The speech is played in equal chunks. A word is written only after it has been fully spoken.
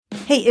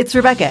Hey, it's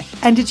Rebecca.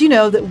 And did you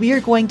know that we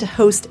are going to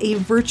host a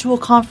virtual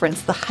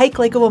conference, the Hike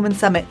Like a Woman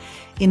Summit,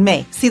 in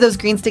May? See those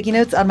green sticky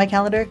notes on my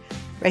calendar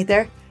right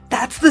there?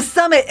 That's the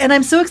summit. And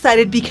I'm so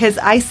excited because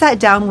I sat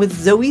down with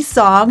Zoe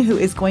Song, who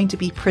is going to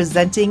be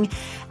presenting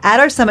at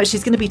our summit.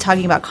 She's going to be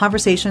talking about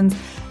conversations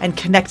and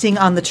connecting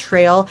on the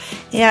trail.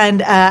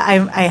 And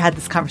I had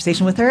this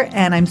conversation with her,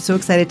 and I'm so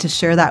excited to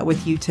share that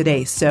with you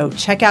today. So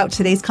check out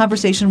today's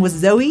conversation with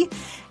Zoe.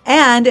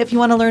 And if you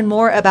want to learn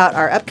more about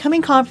our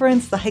upcoming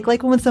conference, the Hike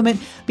Like a Woman Summit,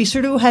 be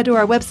sure to head to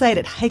our website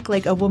at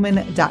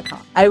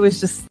hikelikeawoman.com. I was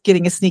just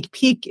getting a sneak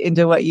peek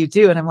into what you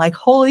do, and I'm like,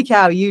 holy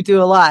cow, you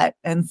do a lot.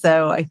 And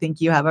so I think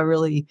you have a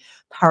really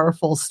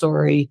powerful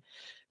story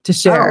to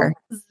share.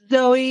 Oh.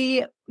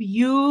 Zoe,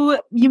 you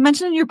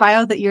mentioned in your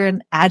bio that you're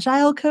an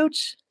agile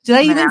coach. Did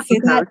I even say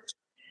that?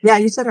 Yeah,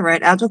 you said it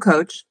right. Agile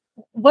coach.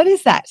 What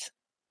is that?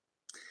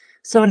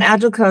 So an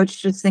agile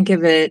coach, just think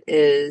of it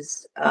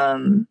as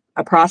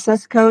a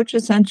process coach,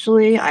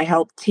 essentially. I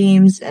help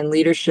teams and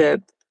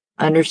leadership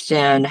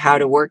understand how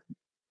to work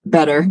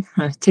better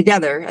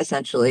together,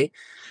 essentially.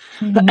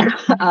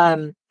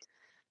 Mm-hmm.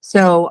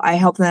 So I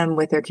help them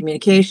with their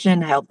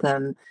communication, help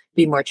them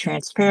be more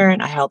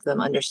transparent. I help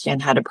them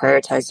understand how to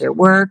prioritize their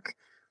work.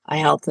 I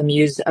help them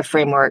use a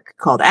framework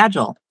called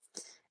Agile.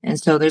 And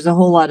so there's a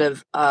whole lot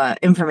of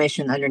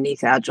information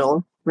underneath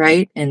Agile,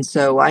 right? And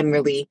so I'm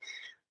really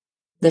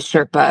the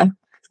Sherpa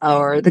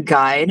or the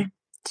guide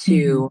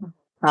to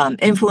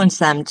influence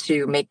them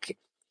to make,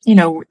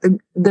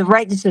 the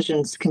right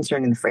decisions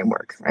concerning the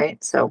framework,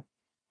 right? So,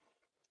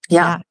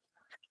 yeah.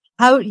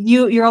 How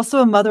you're also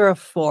a mother of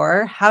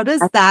 4. How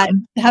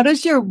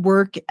does your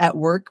work at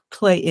work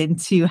play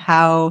into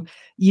how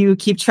you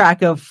keep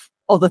track of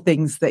all the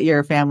things that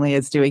your family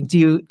is doing? Do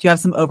you have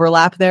some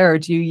overlap there, or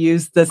do you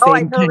use the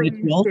same kind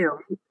of tool?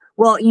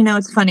 Well,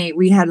 it's funny.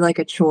 We had like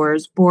a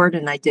chores board,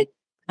 and I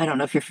don't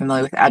know if you're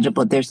familiar with Agile,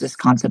 but there's this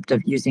concept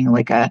of using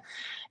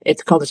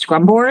it's called a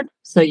Scrum board.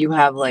 So you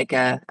have like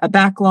a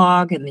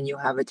backlog, and then you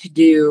have a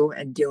to-do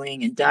and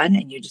doing and done,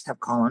 and you just have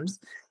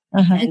columns.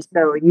 Uh-huh. And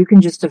so you can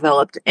just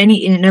develop and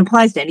it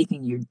applies to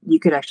anything. You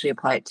could actually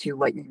apply it to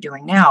what you're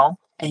doing now,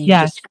 and you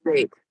just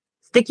create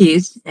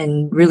stickies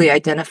and really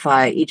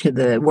identify each of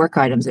the work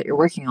items that you're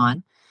working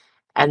on.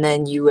 And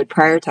then you would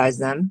prioritize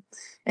them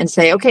and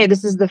say, okay,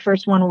 this is the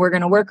first one we're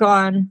going to work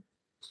on.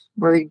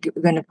 We're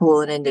going to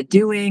pull it into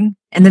doing.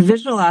 And the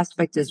visual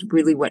aspect is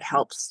really what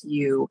helps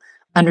you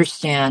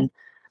understand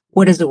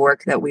what is the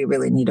work that we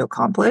really need to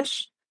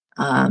accomplish.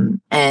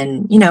 And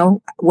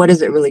what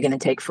is it really going to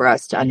take for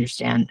us to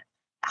understand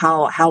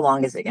how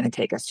long is it going to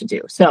take us to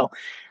do? So,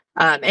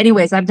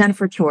 anyways, I've done it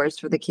for chores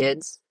for the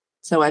kids.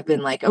 So I've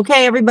been like,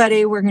 okay,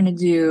 everybody, we're going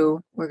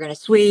to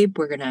sweep,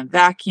 we're going to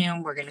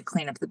vacuum, we're going to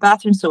clean up the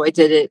bathroom. So I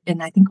did it.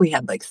 And I think we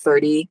had like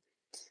 30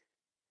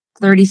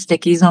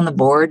 stickies on the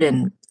board.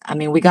 And I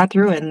mean, we got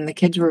through it, and the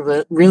kids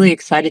were really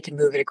excited to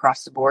move it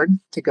across the board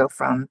to go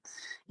from,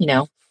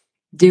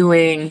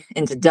 doing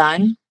into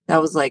done.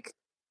 That was like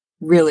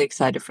really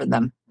excited for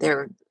them.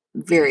 They're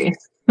they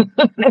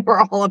were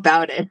all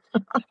about it.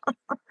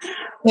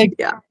 They're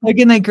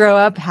going to grow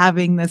up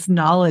having this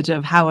knowledge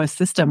of how a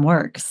system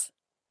works.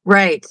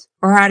 Right.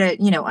 Or how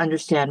to,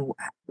 understand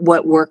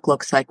what work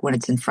looks like when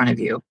it's in front of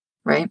you.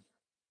 Right.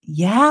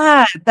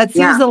 Yeah. That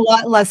seems a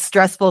lot less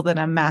stressful than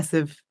a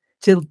massive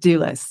to-do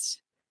list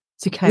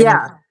to kind of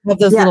have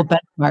those little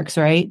benchmarks,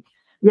 right?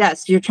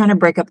 Yes. You're trying to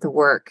break up the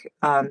work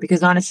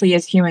because honestly,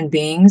 as human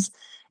beings,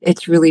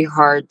 it's really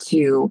hard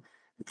to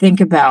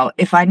think about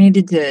if I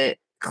needed to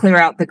clear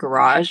out the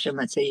garage, and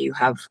let's say you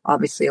have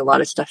obviously a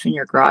lot of stuff in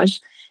your garage,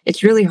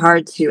 it's really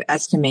hard to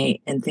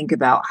estimate and think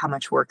about how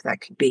much work that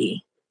could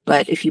be.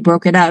 But if you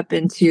broke it up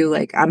into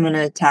like, I'm going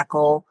to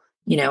tackle,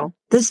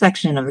 this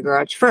section of the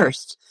garage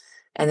first,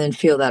 and then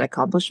feel that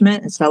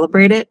accomplishment and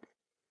celebrate it.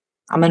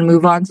 I'm going to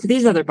move on to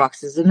these other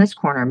boxes in this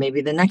corner,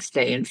 maybe the next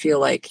day, and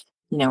feel like,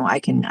 I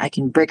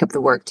can break up the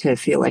work to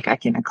feel like I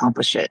can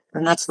accomplish it.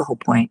 And that's the whole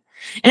point.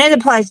 And it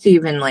applies to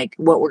even like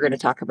what we're going to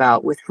talk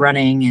about with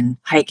running and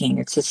hiking.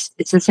 It's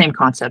the same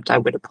concept I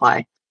would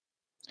apply.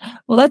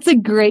 Well, that's a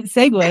great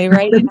segue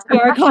right into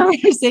our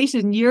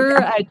conversation. You're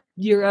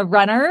a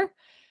runner.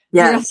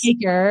 Yes.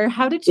 You're a hiker.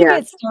 How did you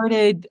get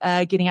started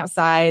getting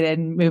outside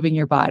and moving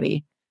your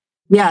body?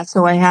 Yeah.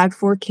 So I had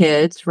 4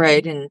 kids,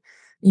 right? And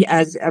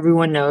as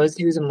everyone knows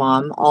who's a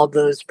mom, all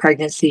those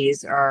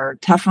pregnancies are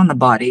tough on the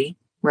body.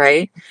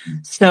 Right. Mm-hmm.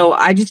 So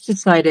I just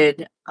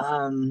decided,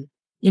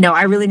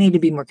 I really need to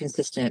be more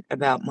consistent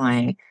about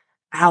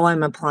how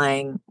I'm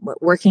applying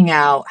working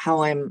out,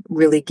 how I'm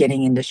really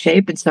getting into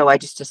shape. And so I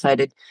just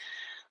decided,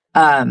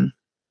 I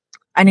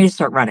need to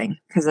start running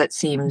because that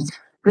seems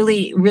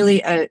really,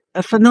 really a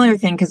familiar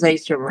thing because I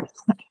used to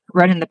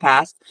run in the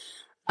past.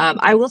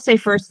 I will say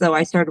first, though,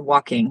 I started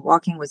walking.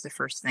 Walking was the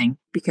first thing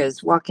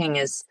because walking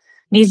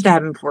needs to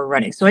happen before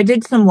running. So I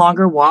did some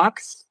longer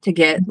walks to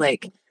get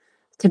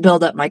to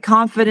build up my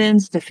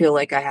confidence, to feel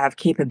like I have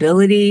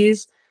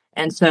capabilities.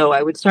 And so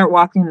I would start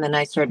walking, and then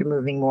I started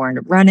moving more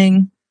into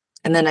running.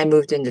 And then I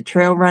moved into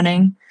trail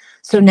running.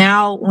 So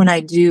now when I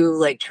do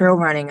like trail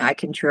running, I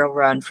can trail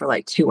run for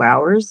like 2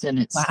 hours,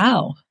 and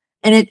Wow.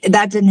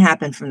 that didn't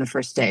happen from the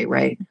first day,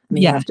 right? I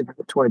mean, you have to go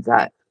towards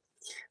that.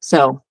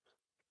 So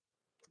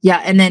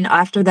yeah, and then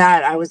after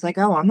that, I was like,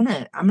 oh, I'm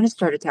gonna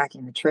start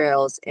attacking the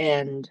trails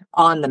and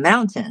on the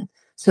mountain.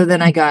 So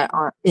then I got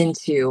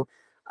into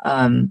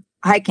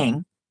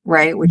hiking,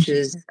 right, which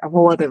is a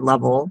whole other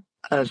level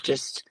of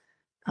just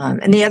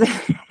and the other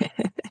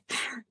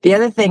the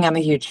other thing I'm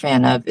a huge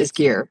fan of is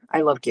gear.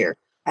 I love gear.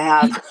 I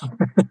have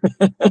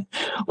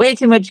way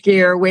too much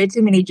gear, way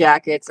too many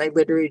jackets. I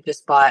literally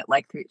just bought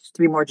like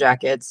three more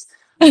jackets.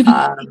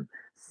 Um,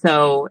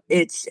 so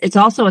it's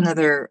also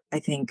another, I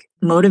think,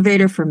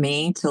 motivator for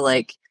me to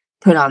like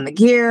put on the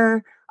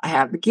gear. I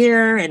have the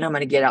gear and I'm going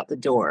to get out the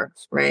door,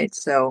 right?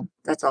 So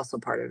that's also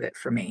part of it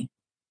for me.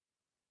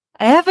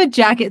 I have a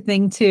jacket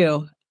thing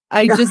too.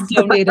 I just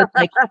donated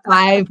like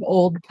 5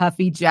 old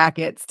puffy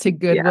jackets to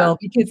Goodwill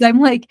because I'm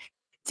like,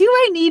 do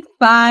I need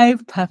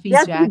 5 puffy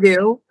jackets? You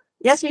do.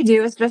 Yes, you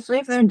do, especially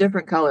if they're in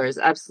different colors.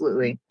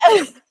 Absolutely.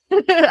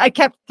 I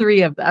kept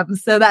 3 of them.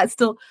 So that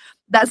still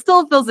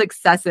feels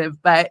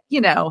excessive, but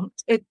you know,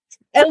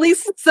 at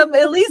least some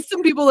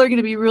people are going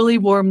to be really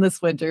warm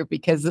this winter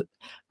because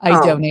I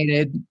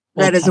donated.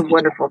 That is a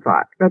wonderful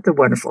thought. That's a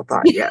wonderful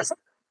thought. Yes.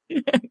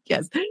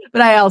 Yes.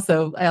 But I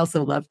also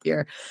love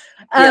gear.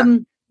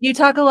 You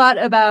talk a lot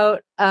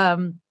about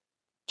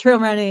trail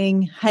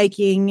running,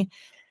 hiking.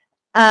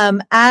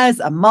 As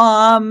a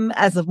mom,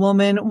 as a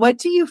woman, what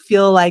do you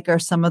feel like are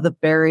some of the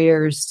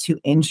barriers to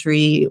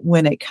entry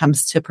when it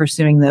comes to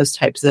pursuing those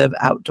types of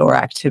outdoor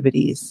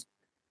activities?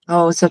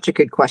 Oh, such a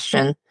good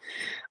question.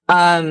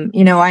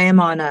 You know, I am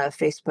on a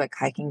Facebook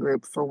hiking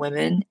group for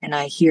women, and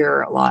I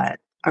hear a lot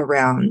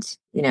around,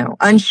 you know,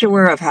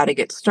 unsure of how to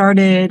get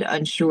started,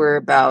 unsure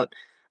about,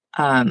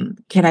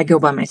 can I go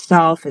by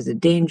myself? Is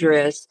it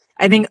dangerous?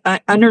 I think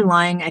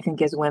underlying, I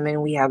think as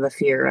women, we have a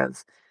fear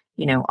of,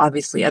 you know,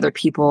 obviously other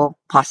people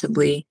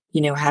possibly,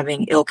 you know,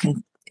 having ill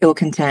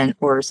content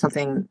or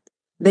something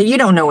that you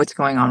don't know what's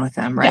going on with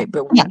them, right?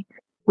 But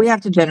we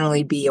have to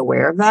generally be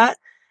aware of that.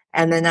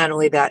 And then not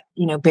only that,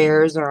 you know,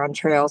 bears are on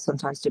trails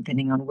sometimes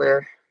depending on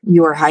where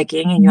you are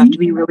hiking, and you have to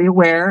be really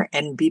aware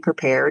and be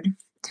prepared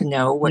to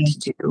know what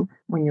to do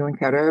when you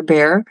encounter a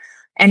bear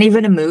and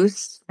even a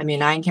moose. I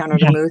mean, I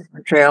encountered a moose on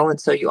the trail,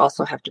 and so you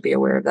also have to be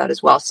aware of that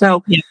as well.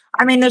 So,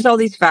 I mean, there's all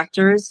these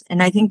factors,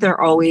 and I think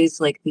they're always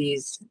like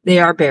they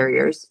are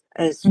barriers,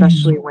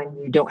 especially when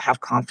you don't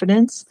have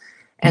confidence.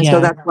 And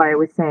so that's why I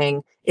was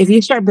saying, if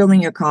you start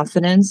building your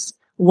confidence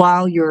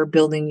while you're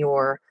building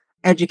your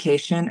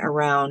education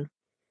around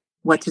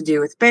what to do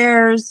with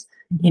bears,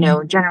 you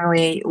know,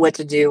 generally what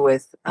to do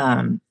with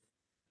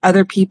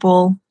other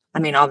people. I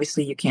mean,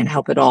 obviously you can't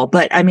help it all,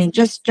 but I mean,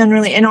 just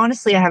generally, and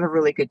honestly, I have a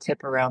really good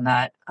tip around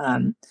that.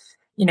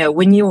 You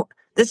know,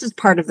 this is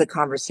part of the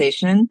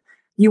conversation.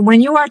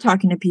 When you are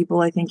talking to people,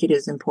 I think it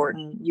is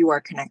important. You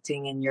are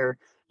connecting and you're,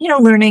 you know,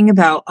 learning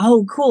about,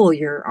 oh, cool,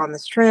 you're on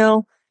this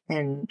trail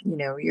and, you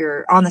know,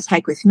 you're on this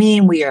hike with me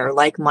and we are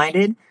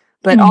like-minded.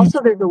 But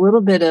also there's a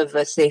little bit of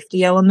a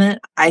safety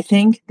element. I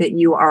think that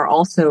you are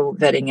also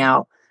vetting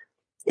out,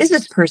 is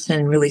this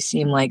person really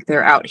seem like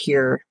they're out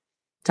here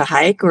to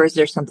hike, or is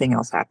there something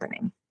else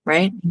happening?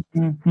 Right.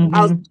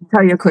 I'll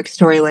tell you a quick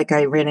story. Like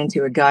I ran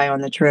into a guy on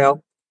the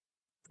trail.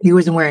 He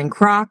was wearing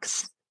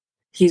Crocs.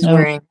 He's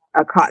wearing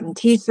a cotton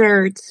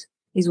t-shirt.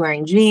 He's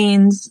wearing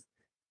jeans.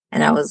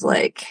 And I was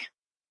like,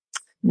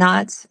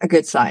 not a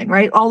good sign,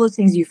 right? All those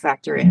things you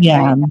factor in.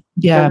 Yeah. Right?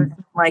 Yeah.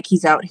 Like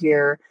he's out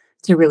here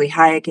to really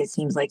hike. It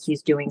seems like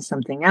he's doing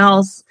something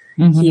else.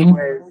 He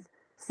was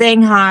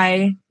saying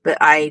hi, but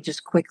I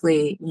just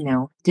quickly, you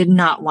know, did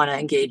not want to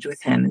engage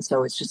with him. And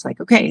so it's just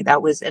like, okay,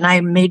 and I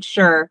made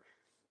sure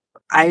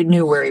I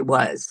knew where he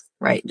was,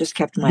 right? Just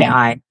kept my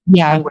eye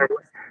on where he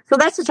was. So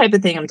that's the type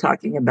of thing I'm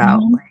talking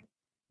about. Like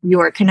you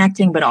are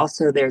connecting, but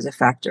also there's a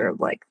factor of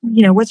like,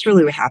 you know, what's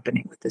really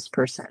happening with this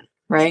person,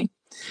 right?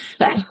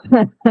 So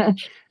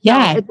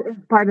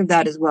it's part of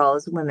that as well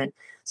as women.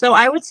 So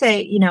I would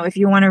say, you know, if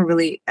you want to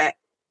really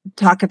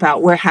talk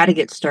about how to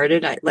get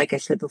started, like I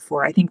said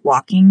before, I think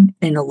walking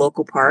in a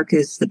local park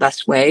is the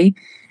best way.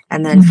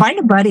 And then find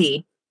a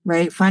buddy,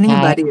 right? Finding a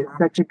buddy is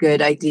such a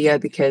good idea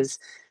because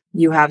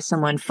you have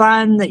someone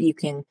fun that you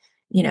can,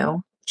 you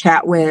know,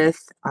 chat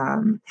with,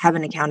 have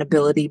an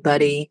accountability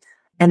buddy.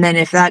 And then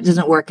if that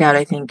doesn't work out,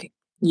 I think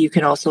you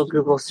can also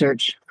Google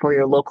search for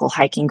your local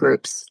hiking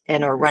groups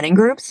or running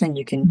groups, and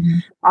you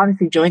can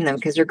obviously join them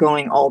because they're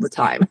going all the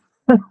time.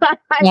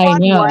 I'm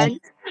on one,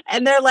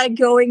 and they're like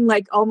going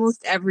like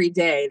almost every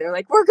day. They're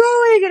like, we're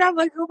going. And I'm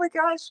like, oh my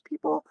gosh,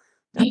 people,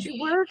 don't you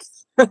work?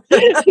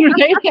 You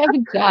have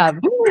a job.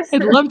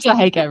 I'd love to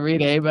hike every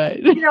day, but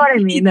you know what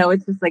I mean, though?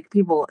 It's just like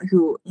people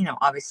who, you know,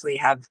 obviously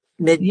have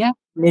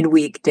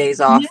midweek days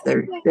off.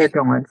 They're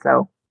going.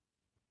 So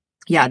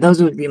yeah,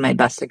 those would be my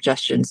best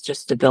suggestions,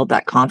 just to build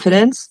that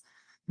confidence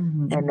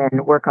and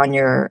then work on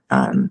your,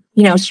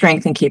 you know,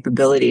 strength and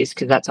capabilities,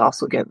 because that's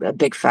also a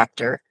big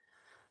factor.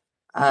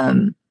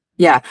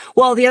 Yeah.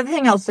 Well, the other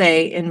thing I'll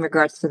say in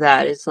regards to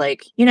that is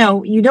like,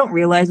 you don't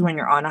realize when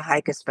you're on a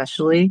hike,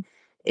 especially,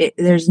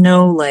 there's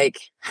no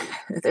like,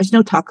 there's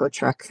no taco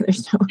truck.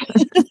 There's no,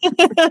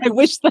 I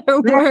wish there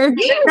there's were.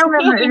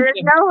 there's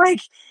no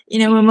like,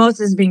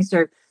 mimosas being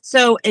served.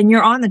 So, and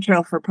you're on the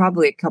trail for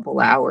probably a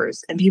couple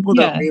hours, and people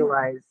don't Yeah.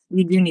 realize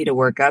you do need to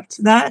work up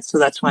to that. So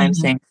that's why I'm Mhm.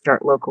 saying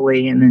start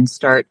locally and then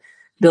start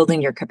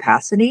building your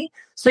capacity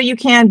so you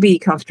can be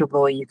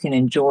comfortable. You can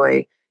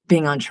enjoy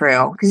being on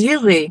trail because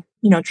usually,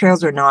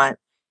 trails are not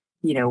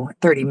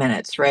 30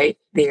 minutes, right?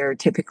 They are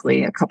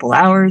typically a couple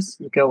hours.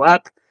 You go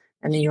up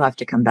and then you have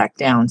to come back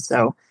down.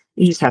 So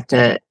you just have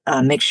to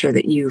make sure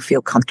that you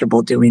feel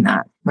comfortable doing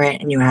that,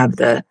 right? And you have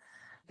the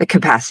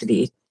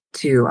capacity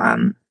to,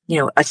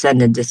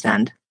 ascend and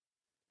descend.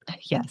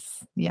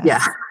 Yes. Yeah.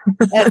 Yes.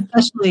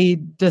 Especially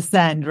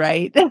descend,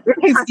 right? I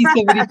see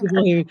so many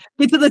people who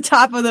get to the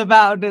top of the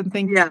mountain and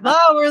think, Yeah.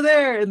 oh, we're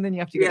there. And then you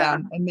have to go Yeah.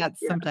 down. And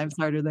that's Yeah. sometimes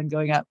harder than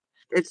going up.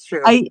 It's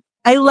true.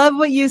 I love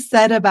what you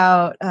said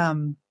about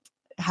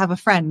have a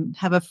friend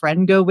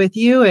go with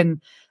you.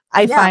 And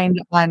I find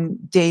on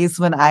days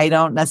when I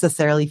don't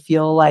necessarily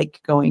feel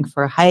like going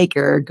for a hike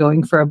or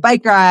going for a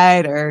bike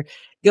ride or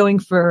going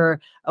for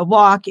a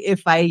walk,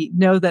 if I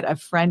know that a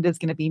friend is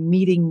going to be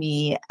meeting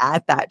me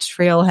at that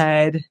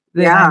trailhead,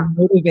 then I'm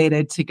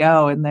motivated to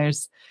go. And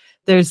there's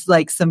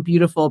like some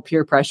beautiful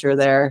peer pressure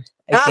there,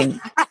 I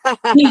think.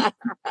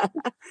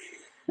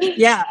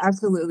 Yeah,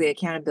 absolutely.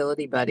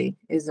 Accountability buddy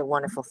is a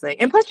wonderful thing.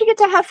 And plus you get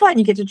to have fun.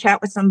 You get to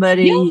chat with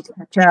somebody, you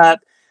catch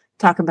up,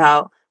 talk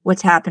about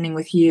what's happening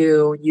with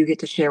you. You get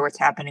to share what's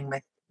happening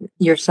with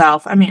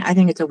yourself. I mean, I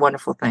think it's a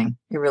wonderful thing.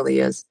 It really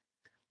is.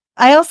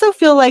 I also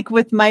feel like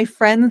with my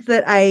friends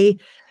that I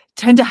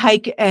tend to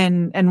hike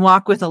and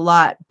walk with a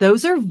lot,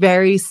 those are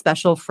very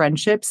special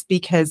friendships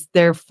because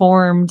they're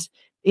formed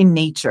in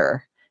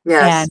nature.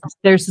 Yes. And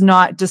there's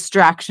not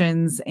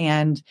distractions,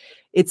 and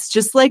it's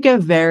just like a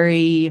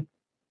very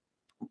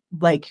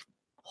like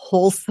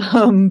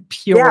wholesome,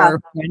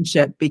 pure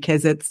friendship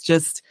because it's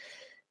just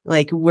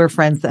like we're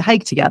friends that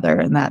hike together,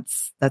 and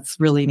that's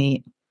really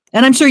neat.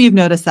 And I'm sure you've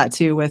noticed that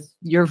too with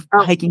your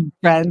hiking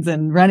friends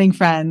and running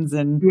friends.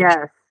 And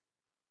yes.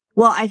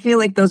 Well, I feel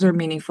like those are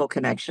meaningful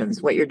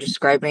connections. What you're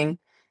describing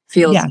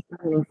feels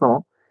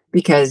meaningful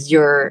because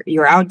you're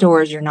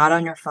outdoors, you're not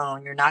on your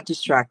phone, you're not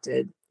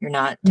distracted, you're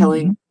not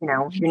telling,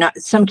 you're not,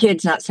 some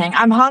kid's not saying,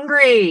 I'm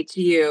hungry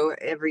to you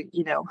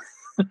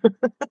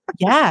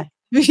Yeah.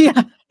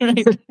 Yeah.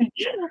 Right.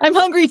 I'm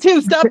hungry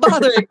too. Stop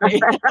bothering me.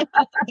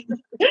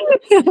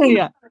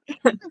 Yeah.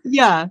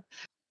 Yeah.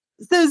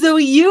 So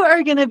Zoe, you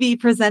are going to be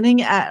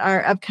presenting at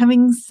our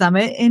upcoming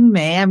summit in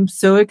May. I'm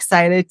so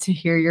excited to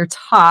hear your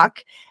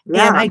talk.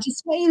 Yeah. And I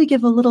just want you to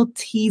give a little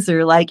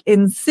teaser, like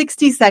in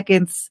 60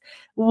 seconds,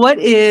 what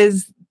are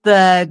you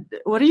going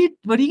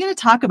to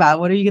talk about?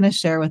 What are you going to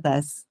share with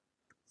us?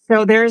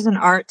 So there's an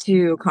art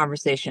to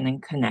conversation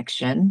and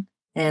connection.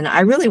 And I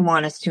really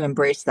want us to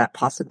embrace that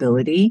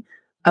possibility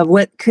of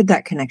what could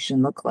that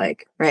connection look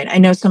like, right? I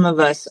know some of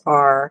us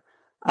are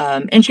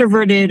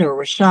introverted or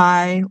we're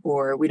shy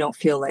or we don't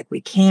feel like we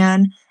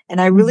can.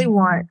 And I really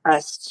want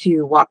us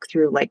to walk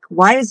through like,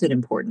 why is it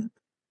important?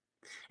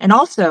 And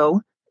also,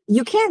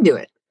 you can do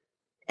it.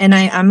 And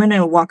I'm going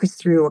to walk us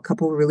through a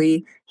couple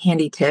really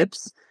handy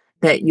tips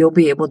that you'll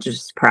be able to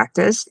just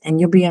practice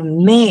and you'll be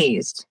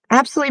amazed,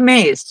 absolutely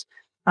amazed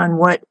on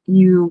what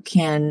you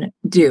can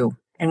do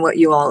and what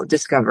you all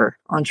discover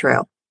on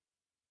trail.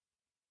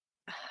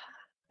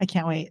 I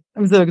can't wait.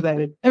 I'm so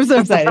excited. Was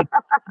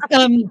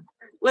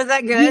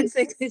that good?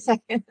 60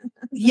 seconds.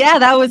 Yeah,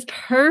 that was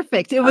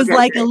perfect. It was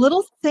like a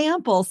little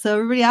sample so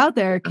everybody out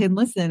there can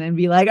listen and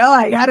be like, oh,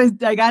 I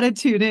gotta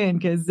tune in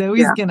because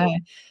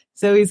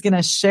Zoe's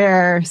gonna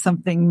share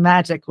something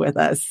magic with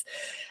us.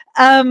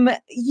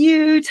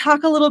 You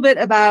talk a little bit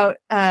about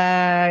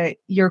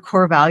your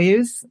core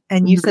values,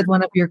 and you said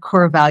one of your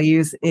core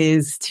values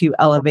is to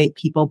elevate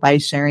people by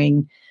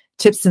sharing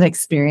tips and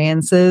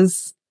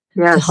experiences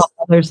to help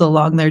others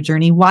along their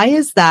journey. Why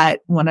is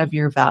that one of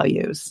your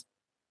values?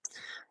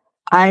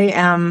 I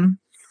am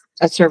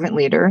a servant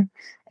leader,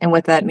 and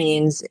what that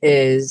means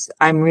is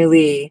I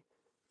really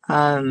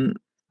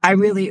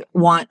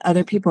want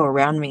other people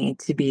around me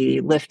to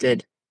be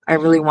lifted. I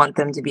really want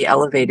them to be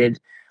elevated.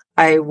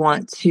 I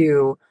want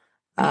to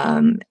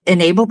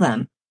enable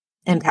them,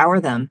 empower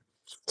them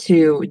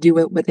to do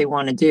what they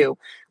want to do,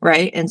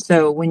 right? And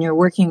so when you're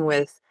working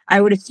with,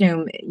 I would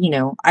assume,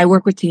 I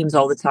work with teams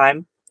all the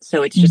time.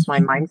 So it's just my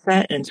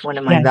mindset and it's one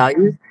of my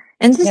values.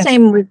 And it's the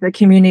same with the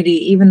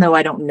community, even though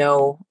I don't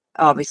know,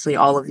 obviously,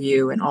 all of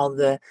you and all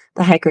the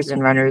hikers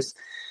and runners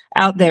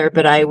out there,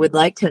 but I would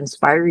like to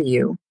inspire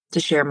you to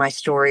share my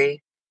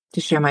story,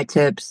 to share my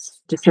tips,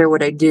 to share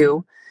what I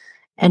do.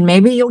 And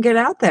maybe you'll get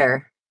out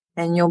there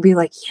and you'll be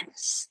like,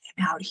 yes,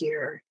 I'm out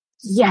here.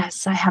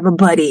 Yes, I have a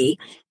buddy.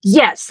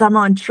 Yes, I'm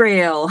on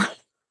trail.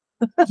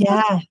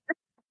 Yeah.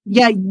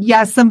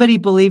 Somebody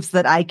believes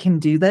that I can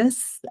do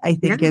this, I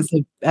think is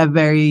a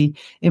very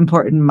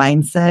important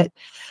mindset.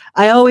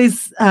 I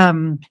always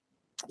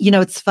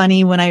It's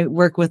funny when I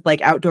work with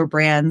like outdoor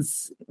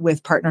brands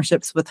with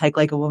partnerships with Hike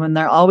Like a Woman,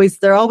 they're always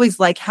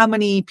like, how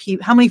many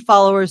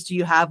followers do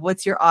you have?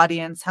 What's your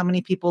audience? How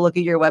many people look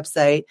at your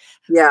website?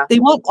 Yeah. They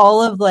want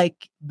all of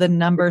like the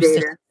number The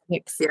data.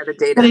 statistics. Yeah, the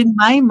data. But in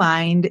my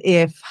mind,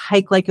 if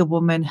Hike Like a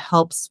Woman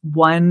helps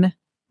one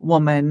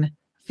woman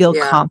feel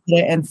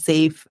confident and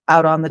safe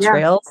out on the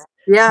trails,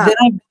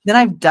 then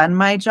I've done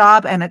my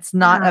job. And it's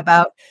not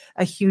about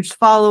a huge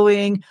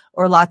following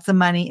or lots of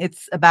money.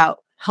 It's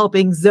about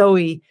helping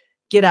Zoe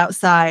get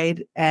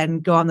outside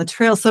and go on the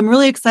trail. So I'm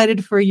really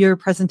excited for your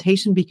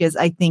presentation because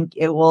I think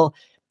it will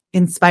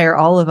inspire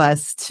all of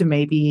us to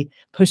maybe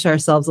push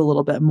ourselves a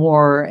little bit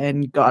more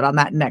and go out on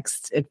that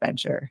next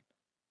adventure.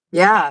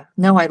 Yeah,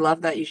 no, I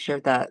love that you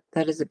shared that.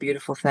 That is a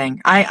beautiful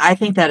thing. I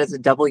think that is a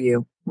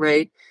W,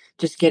 right?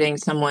 Just getting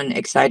someone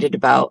excited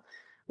about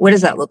what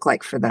does that look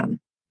like for them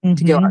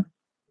to go out?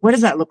 What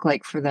does that look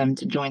like for them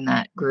to join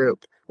that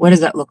group? What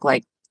does that look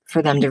like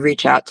for them to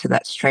reach out to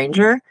that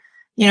stranger?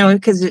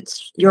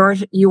 Because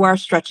you are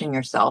stretching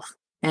yourself.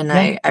 And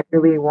I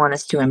really want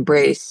us to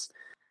embrace,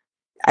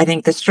 I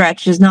think the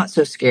stretch is not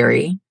so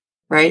scary,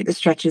 right? The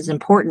stretch is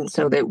important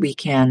so that we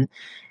can,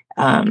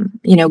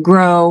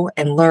 grow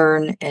and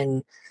learn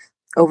and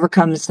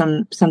overcome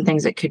some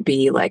things that could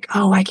be like,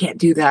 oh, I can't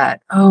do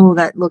that. Oh,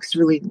 that looks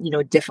really,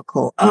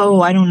 difficult.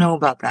 Oh, I don't know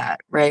about that.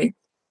 Right.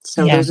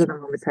 So those are the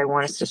moments I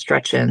want us to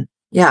stretch in.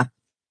 Yeah.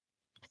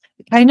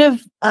 Kind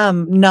of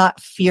not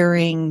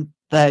fearing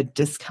the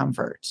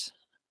discomfort.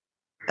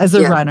 As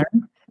a runner,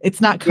 it's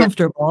not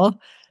comfortable.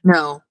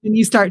 No. When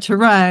you start to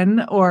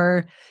run,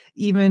 or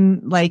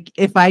even like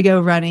if I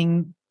go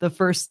running, the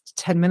first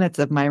 10 minutes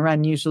of my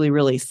run usually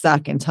really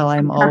suck until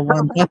I'm all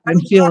warmed up and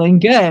feeling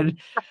good.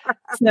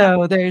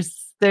 So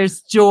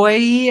there's joy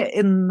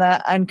in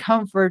the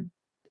uncomfort.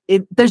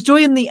 There's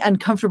joy in the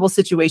uncomfortable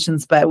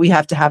situations, but we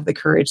have to have the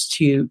courage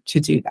to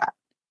do that.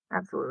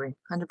 Absolutely.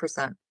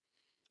 100%.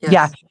 Yes.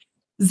 Yeah.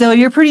 Zoe,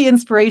 you're pretty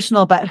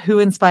inspirational, but who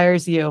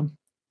inspires you?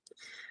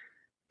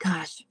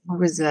 Gosh,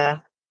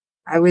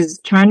 I was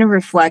trying to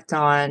reflect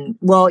on,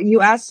 well,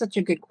 you asked such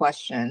a good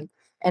question.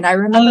 And I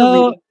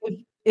remember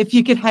if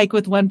you could hike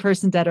with one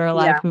person dead or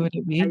alive, who would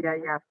it be?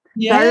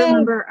 Yeah. So I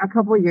remember a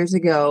couple of years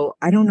ago,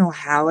 I don't know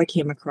how I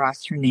came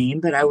across her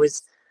name, but I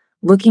was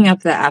looking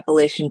up the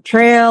Appalachian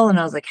Trail and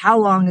I was like, how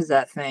long is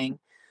that thing?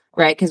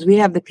 Right. Because we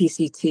have the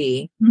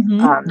PCT,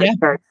 that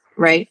starts,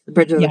 right? The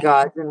Bridge of the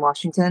Gods in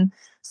Washington.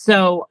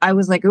 So I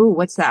was like, oh,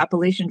 what's the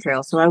Appalachian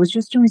Trail? So I was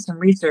just doing some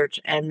research.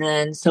 And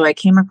then so I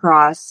came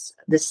across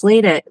this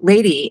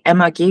lady,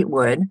 Emma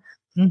Gatewood,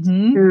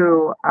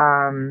 who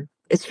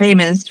is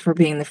famous for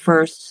being the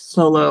first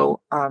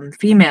solo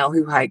female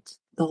who hiked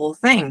the whole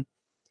thing.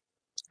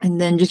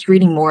 And then just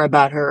reading more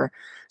about her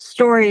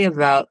story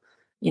about,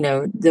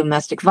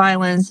 domestic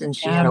violence, and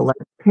she had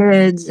 11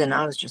 kids. And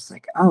I was just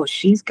like, oh,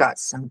 she's got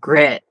some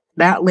grit.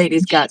 That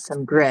lady's got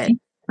some grit,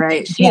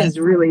 right? She is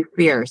really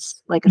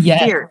fierce, like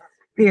a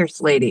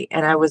fierce lady.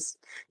 And I was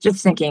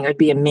just thinking it would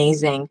be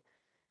amazing.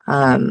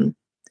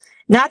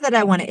 Not that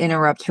I want to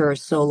interrupt her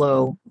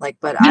solo,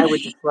 but I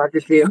would just love to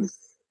do.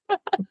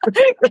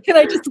 Can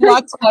I just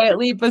walk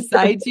quietly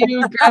beside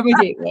you, grab a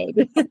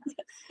Gatewood?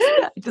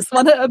 I just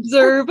want to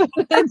observe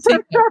and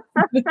take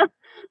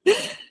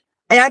it.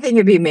 And I think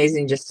it'd be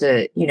amazing just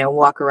to,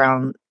 walk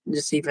around,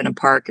 just even a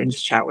park and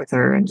just chat with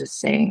her and just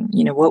saying,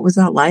 what was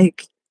that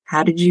like?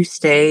 How did you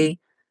stay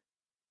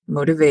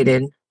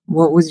motivated?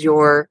 What was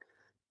your,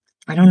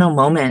 I don't know,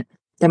 moment?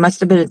 There must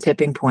have been a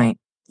tipping point.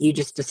 You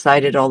just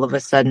decided all of a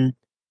sudden,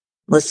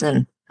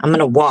 listen, I'm going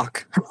to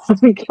walk.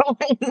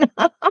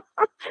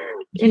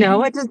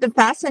 It's just a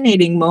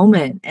fascinating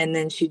moment. And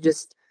then she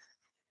just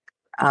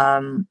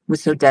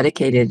was so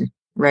dedicated,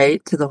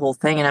 right, to the whole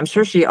thing. And I'm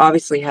sure she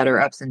obviously had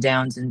her ups and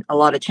downs and a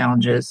lot of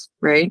challenges,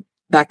 right,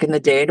 back in the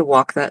day to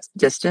walk that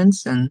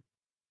distance. And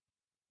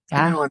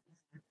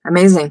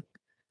amazing.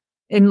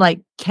 In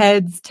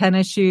Keds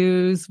tennis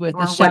shoes with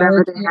a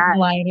shower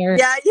liner.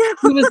 Yeah.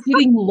 He was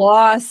getting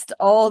lost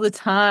all the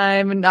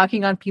time and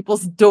knocking on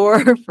people's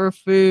door for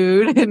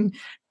food. And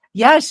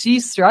she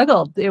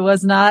struggled. It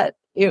was not.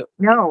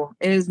 No,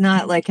 it is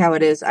not like how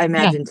it is, I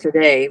imagine,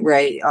 today,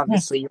 right?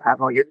 Obviously, you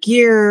have all your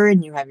gear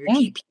and you have your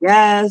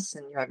GPS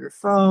and you have your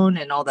phone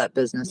and all that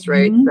business,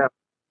 right? So,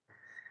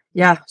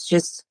 it's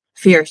just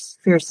fierce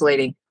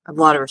lady. I have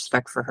a lot of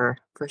respect for her,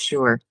 for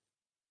sure.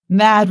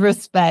 Mad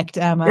respect,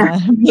 Emma.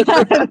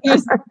 Mad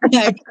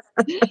respect.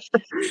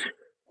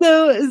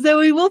 So,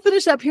 Zoe, we'll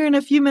finish up here in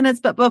a few minutes,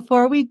 but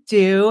before we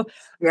do,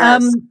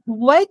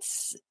 what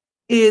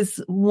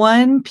is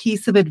one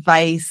piece of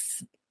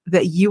advice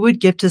that you would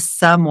give to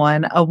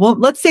someone,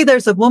 let's say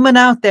there's a woman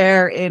out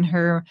there in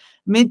her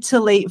mid to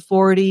late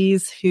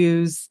 40s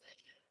who's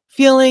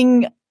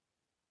feeling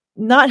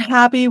not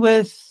happy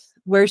with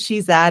where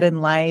she's at in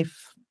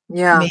life.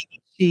 Yeah.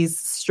 Maybe she's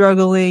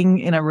struggling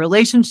in a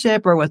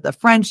relationship or with a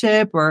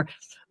friendship or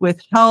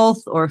with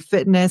health or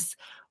fitness.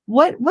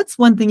 What's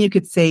one thing you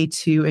could say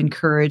to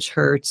encourage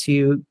her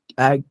to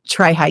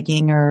try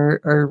hiking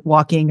or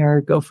walking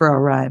or go for a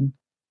run?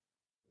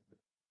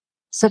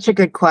 Such a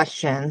good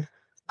question.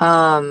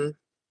 Um,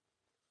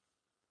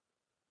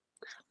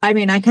 I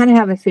mean, I kind of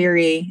have a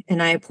theory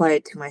and I apply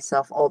it to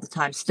myself all the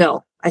time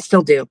still. I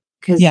still do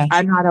because Yeah.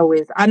 I'm not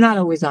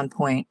always on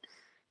point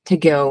to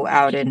go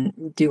out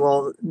and do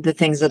all the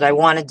things that I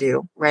want to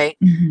do, right?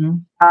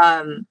 Mhm.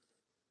 Um,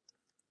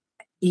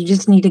 you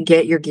just need to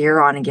get your gear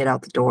on and get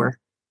out the door.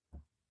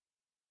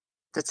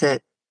 That's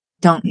it.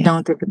 Don't Yeah.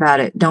 don't think about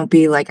it. Don't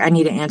be like, I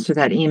need to answer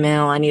that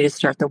email. I need to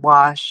start the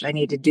wash. I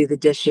need to do the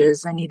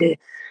dishes. I need to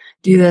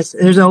do this.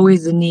 There's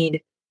always the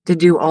need to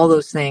do all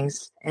those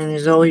things. And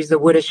there's always the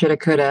woulda, shoulda,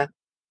 coulda.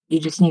 You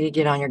just need to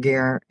get on your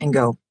gear and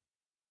go.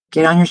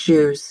 Get on your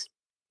shoes.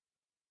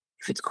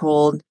 If it's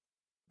cold,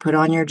 put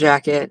on your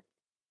jacket.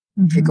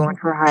 If you're Mhm. going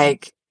for a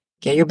hike,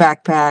 get your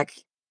backpack,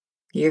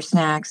 get your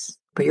snacks,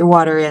 put your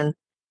water in,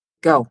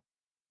 go.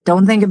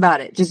 Don't think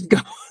about it. Just go.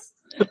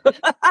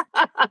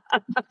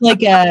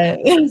 Like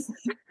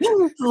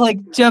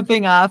like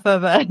jumping off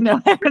of a no,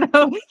 I don't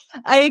know.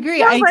 I agree.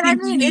 No, I but I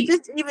think mean, it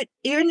just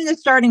even in the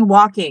starting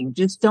walking,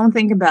 just don't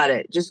think about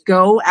it. Just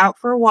go out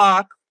for a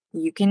walk.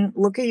 You can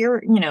look at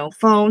your,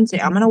 phone, say,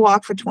 I'm gonna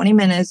walk for 20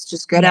 minutes.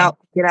 Just yeah.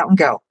 get out and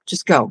go.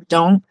 Just go.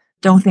 Don't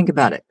think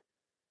about it.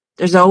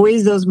 There's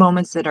always those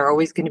moments that are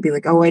always going to be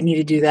like, oh, I need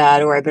to do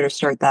that, or I better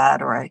start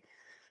that, or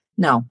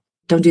no,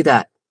 don't do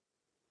that.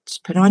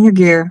 Just put on your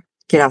gear,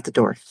 get out the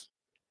door.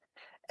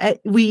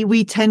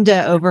 We tend to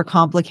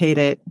overcomplicate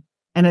it,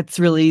 and it's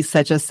really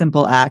such a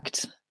simple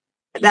act.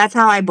 That's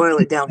how I boil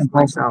it down for Simple.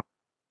 myself.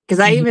 Because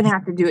I even Mhm.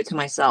 have to do it to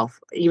myself,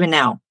 even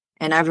now.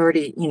 And I've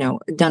already,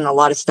 done a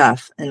lot of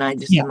stuff. And I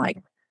just Yeah. am like,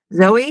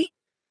 Zoe,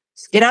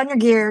 just get on your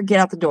gear, get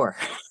out the door.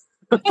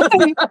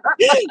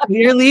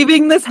 We're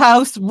leaving this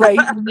house right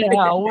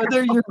now,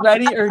 whether you're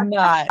ready or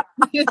not.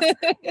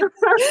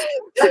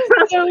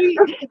 So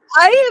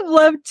I have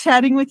loved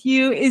chatting with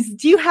you.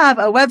 Do you have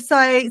a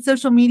website,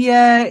 social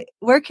media?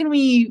 Where can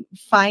we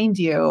find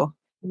you?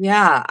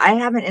 Yeah, I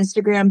have an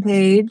Instagram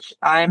page.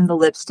 I'm the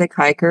lipstick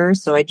hiker.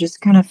 So I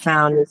just kind of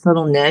found this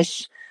little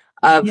niche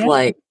of Yeah.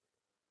 like,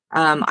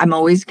 I'm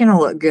always gonna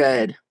look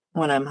good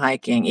when I'm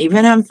hiking.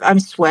 Even if I'm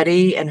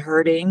sweaty and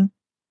hurting,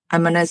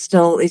 I'm gonna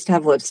still at least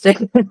have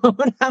lipstick and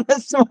have a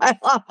smile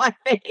on my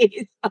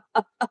face.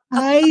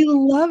 I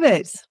love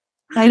it.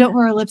 I don't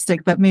wear a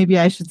lipstick, but maybe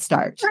I should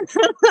start.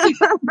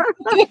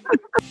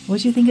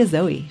 What do you think of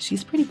Zoe?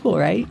 She's pretty cool,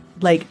 right?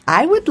 Like,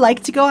 I would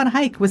like to go on a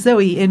hike with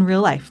Zoe in real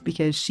life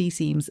because she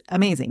seems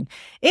amazing.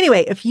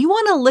 Anyway, if you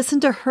want to listen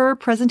to her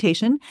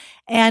presentation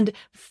and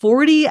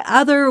 40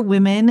 other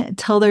women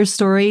tell their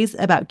stories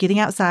about getting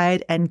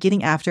outside and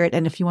getting after it,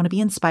 and if you want to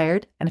be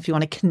inspired and if you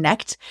want to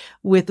connect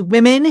with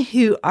women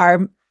who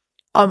are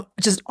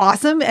just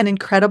awesome and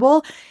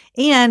incredible,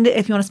 and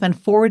if you want to spend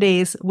 4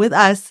 days with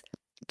us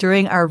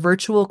during our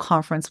virtual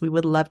conference, we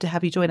would love to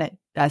have you join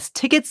us.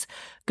 Tickets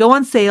go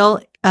on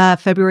sale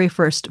February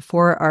 1st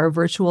for our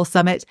virtual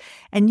summit,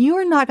 and you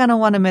are not going to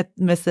want to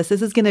miss this.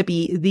 This is going to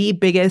be the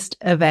biggest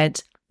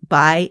event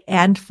by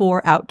and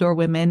for outdoor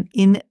women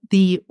in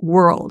the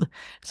world.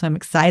 So I'm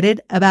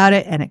excited about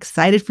it and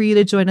excited for you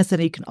to join us.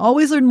 And you can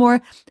always learn more.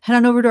 Head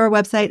on over to our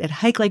website at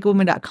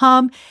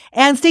hikelikeawoman.com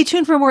and stay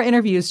tuned for more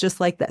interviews just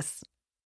like this.